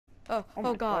Oh, Oh oh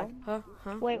my God. God.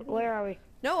 Huh? Wait, where are we?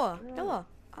 Noah.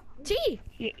 T.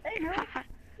 Yeah. Hey, man.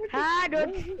 Hi, Where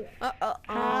dude. is it?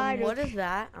 Hi, What dude. is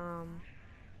that?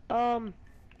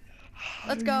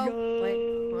 Let's go.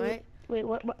 No. Wait. Wait,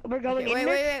 what? We're going Okay, in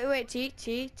there? wait.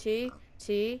 T.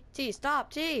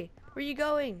 Stop, T. Where are you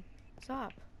going?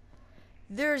 Stop.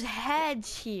 There's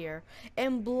heads here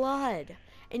and blood,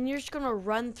 and you're just gonna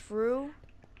run through?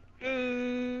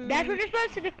 That's what you're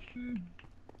supposed to do.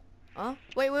 Huh?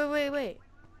 Wait.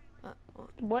 Uh,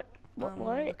 What? What?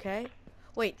 okay.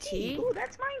 Wait, Hey, T? oh,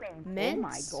 that's my name. Oh my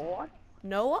Mints? God.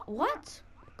 Noah? What?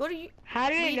 Go to you. How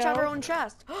do We you each have our know? own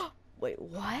chest. Wait,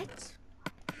 what?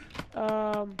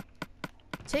 Um.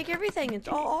 Take everything. It's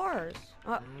all ours.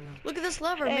 Look at this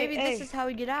lever. Hey, Maybe this hey. is how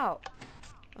we get out.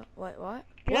 What?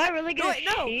 Did I really get No, a wait,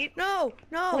 no, sheep? no,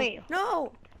 no, Wait.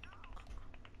 no.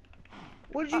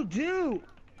 What did you do?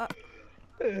 uh,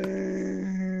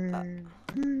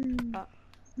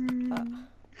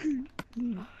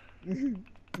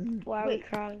 Why are we Wait,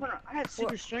 crying? hold on. I have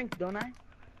super strength, don't I?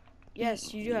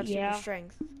 Yes, you do have super Yeah.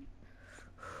 strength.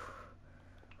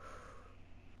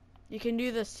 You can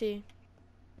do this, T.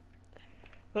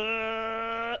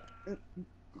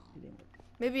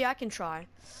 Maybe I can try.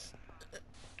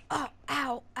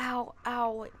 Ow.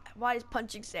 Why does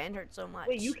punching sand hurt so much?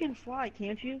 Wait, you can fly,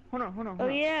 can't you? Hold on. Oh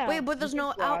yeah. Wait, but there's You can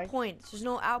no fly. out points. There's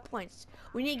no out points.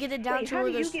 We need to get it down Wait, to how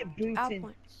where do you there's get boots out and...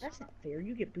 points. That's not fair.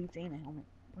 You get boots and a helmet.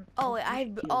 Oh, I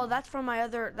should kill you. that's from my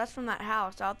other. That's from that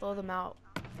house. I'll throw them out.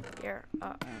 Here.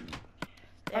 All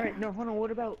There. right, no, hold on.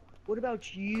 What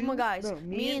about you? Come on, guys. No,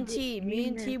 me and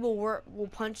T will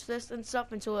punch this and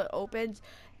stuff until it opens,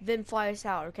 then fly us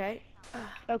out. Okay?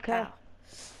 Okay.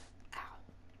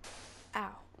 Ow.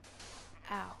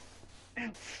 Ow,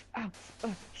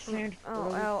 sand.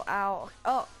 Ow.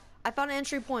 Oh, I found an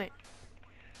entry point.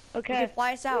 Okay. Okay,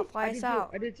 fly us out. Wait, Fly us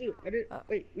out. I did too.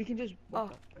 Wait, we can just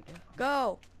walk up. Okay.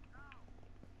 Go.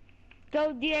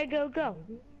 Go, Diego, go.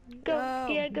 Go, Go.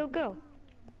 Diego, go.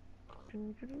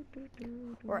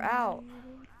 We're out.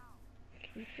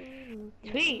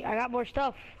 Sweet, I got more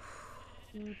stuff.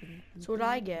 So what do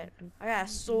I get? I got a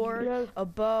sword, Yeah. a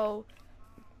bow,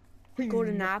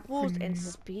 golden apples, and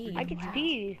speed. I get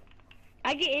speed.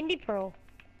 I get indie pearl.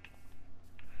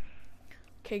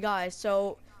 Okay, guys.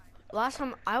 So last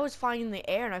time I was flying in the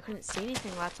air and I couldn't see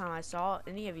anything. Last time I saw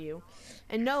any of you.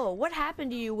 And Noah, what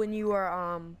happened to you when you were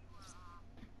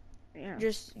Yeah.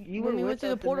 just You when were we with went through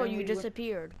the us and portal? then You we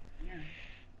disappeared. Yeah.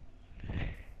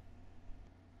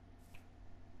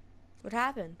 What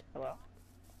happened? Hello.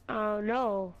 Oh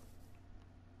no.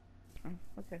 Oh,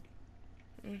 okay.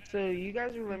 So you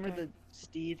guys remember the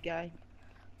Steve guy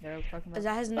that I was talking about? Is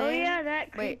that his name? Oh yeah,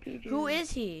 that Wait, creepy dude. who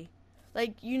is he?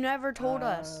 Like, you never told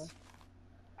us.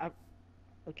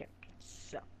 Okay,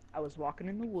 so I was walking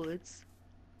in the woods,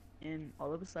 and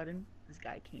all of a sudden, this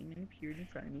guy came and appeared in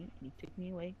front of me, and he took me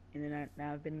away, and then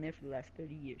now I've been there for the last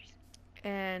 30 years.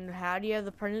 And how do you have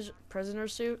the prisoner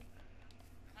suit?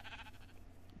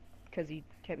 Because he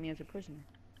kept me as a prisoner,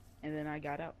 and then I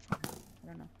got out somehow. I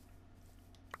don't know.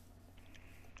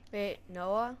 Wait,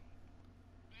 Noah?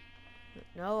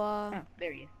 Noah? Oh,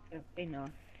 there he is. Oh, hey, Noah.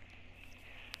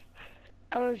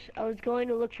 I was going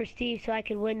to look for Steve so I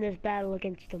could win this battle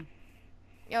against him.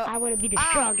 Yo, I want to be the ow,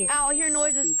 strongest. Ow, I hear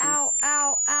noises. Ow.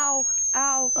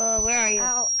 Where are you?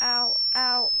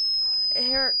 Ow. It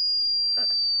hurts.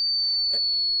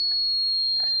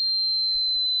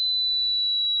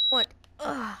 What?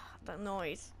 The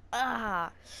noise.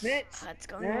 Mitch! It's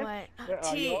going Mitch? away. Where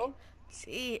are you?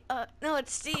 T. No,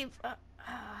 it's Steve.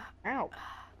 Ow.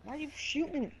 Why are you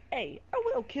shooting me? Hey, I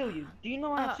will kill you. Do you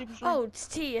know I have super strength? Oh, it's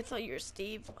T. I thought you were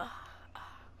Steve.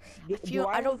 Do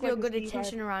I don't look feel like a good Steve?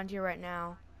 attention around here right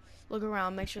now. Look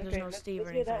around, make sure there's no let's Steve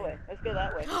or go that anything. way. Let's go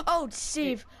that way. Oh, it's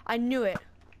Steve. I knew it.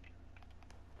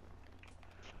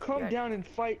 Come down and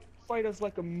fight us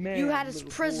like a man. You had us little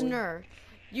boy. prisoner.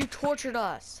 You tortured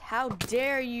us. How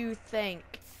dare you think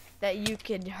that you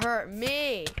can hurt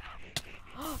me?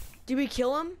 Did we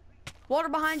kill him? Water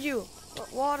behind you.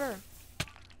 Water.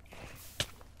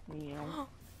 Yeah.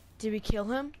 Did we kill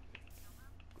him?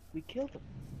 We killed him.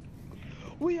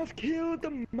 We have killed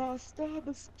the master of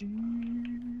the Steve.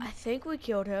 I think we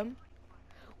killed him.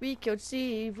 We killed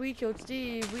Steve. We killed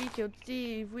Steve.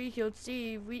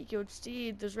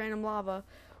 There's random lava.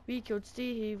 We killed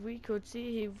Steve.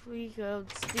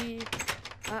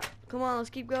 Come on, let's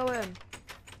keep going.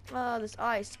 This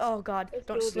ice. Oh God, Let's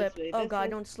don't go slip. this way. Oh God,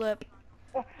 don't slip.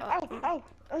 Ow!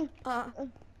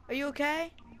 Are you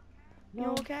okay? No. You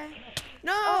okay?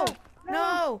 No!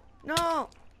 no.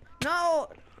 No!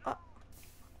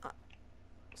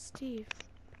 Steve.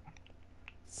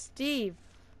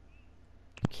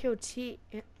 Kill T.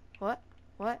 What?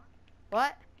 What?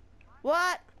 What?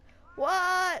 What?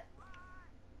 What?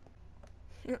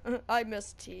 I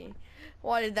missed T.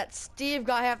 Why did that Steve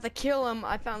guy have to kill him?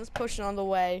 I found this potion on the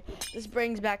way. This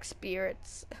brings back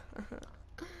spirits.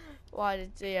 Why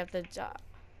did T have to die?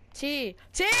 T!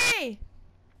 T!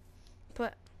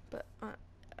 But, is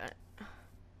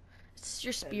this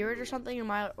your spirit or something?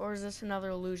 Or is this another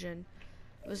illusion?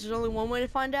 There's only one way to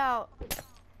find out.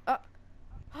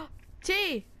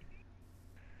 T!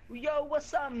 Yo,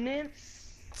 what's up,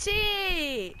 Mince?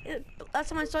 T! Last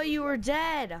time I saw you were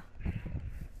dead.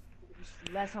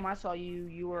 Last time I saw you,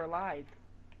 you were alive.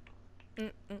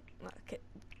 Okay.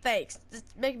 Thanks. This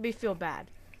making me feel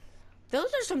bad. Those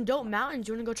are some dope mountains.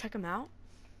 You wanna go check them out?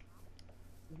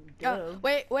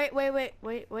 Wait.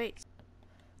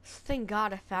 Thank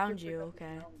God I found you.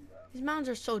 Okay. These mountains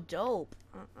are so dope.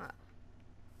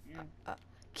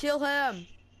 Kill him.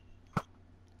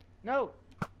 No.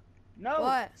 No.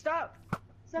 What? Stop.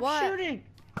 Stop What? shooting.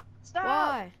 Stop.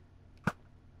 Why?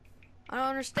 I don't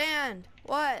understand.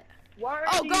 What? Why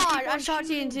Oh do you God! keep I on shot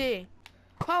shooting? TNT.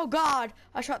 Oh God!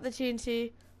 I shot the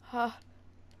TNT.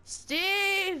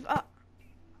 Steve!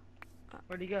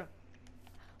 Where'd he go?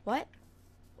 What?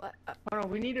 What? Hold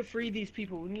on, we need to free these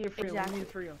people. We need to free them. Exactly. We need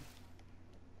to free them.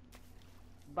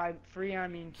 By free, I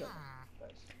mean kill them.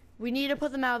 We need to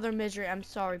put them out of their misery. I'm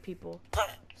sorry, people.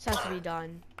 This has to be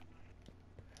done.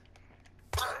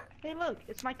 Hey, look,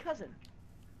 it's my cousin.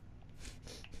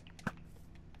 That's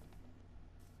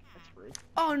rude.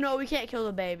 Oh no, we can't kill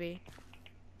the baby.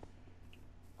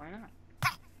 Why not?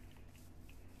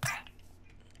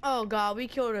 Oh God, we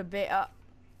killed a baby.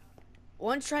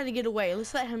 One's trying to get away.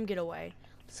 Let's let him get away.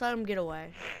 Let's let him get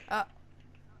away.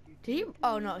 Did he?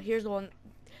 Oh no, here's the one.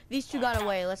 These two got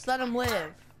away. Let's let them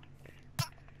live.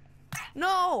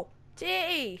 No!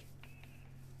 T!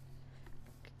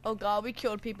 Oh God, we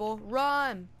killed people.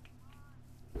 Run!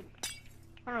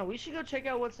 I don't know, we should go check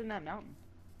out what's in that mountain.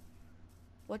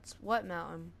 What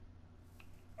mountain?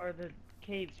 Or the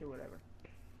caves or whatever.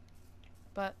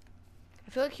 But I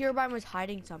feel like Herobrine was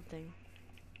hiding something.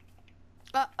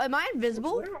 Am I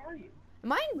invisible? Where are you?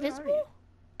 Am I Where are invisible?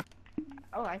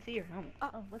 Oh, I see your helmet.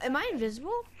 What's Am that? I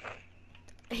invisible?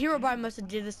 Herobrine must have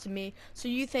did this to me, so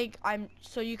you think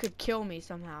so you could kill me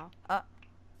somehow.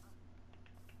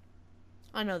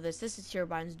 I know this. This is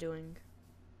Herobrine's doing.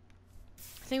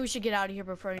 I think we should get out of here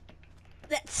before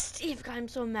that Steve guy. I'm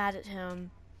so mad at him.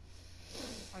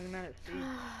 I'm mad at Steve.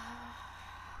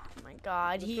 Oh my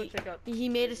God, Let's go check out he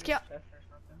made us kill Steve's chest or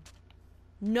something.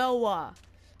 Noah.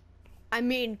 I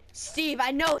mean Steve.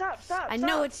 I know. Stop, I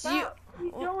know it's stop. you.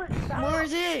 What are you doing? Stop. Where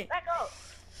is it? Back up.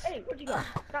 Hey, where'd you go?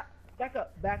 Stop. Back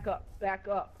up. Back up. Back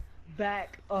up.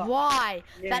 Back up. Why?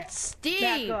 Yeah. That's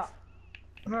Steve. Back up.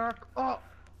 Back up.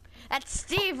 That's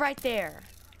Steve right there.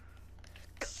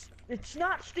 It's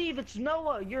not Steve, it's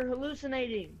Noah. You're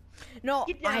hallucinating. No,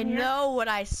 Get down I here. know what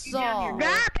I down saw. here.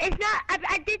 Stop! It's not.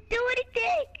 I didn't do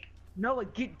anything. Noah,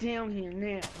 get down here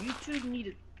now. You two need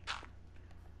to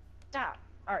stop.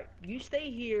 Alright, you stay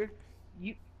here.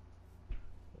 You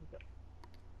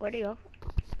Where'd he go?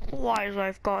 Why has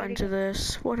life got into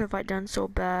this? What have I done so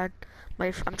bad?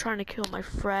 I'm trying to kill my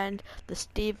friend. The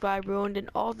Steve guy ruined, and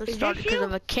all this Is started this because you?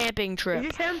 of a camping trip. Is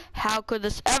this him? How could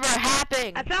this ever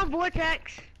happen? I found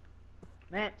Vortex.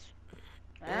 Match.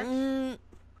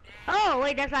 Oh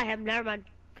wait, that's not him. Never mind.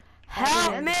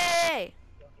 Help me!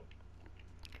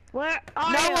 Where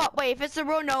are Noah, you? wait, if it's the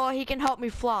real Noah, he can help me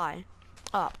fly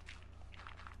up.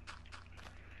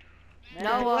 Is it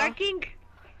Noah. working?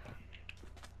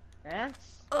 Match.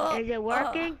 Is it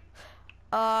working?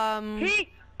 He.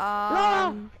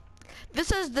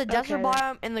 This is the desert Okay.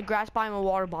 biome and the grass biome and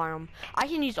water biome. I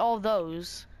can use all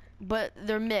those, but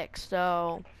they're mixed,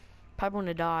 so probably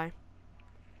gonna die.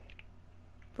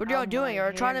 What are y'all doing?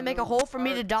 Are you trying to make a hole for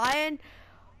me to die in?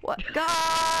 What,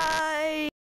 guys?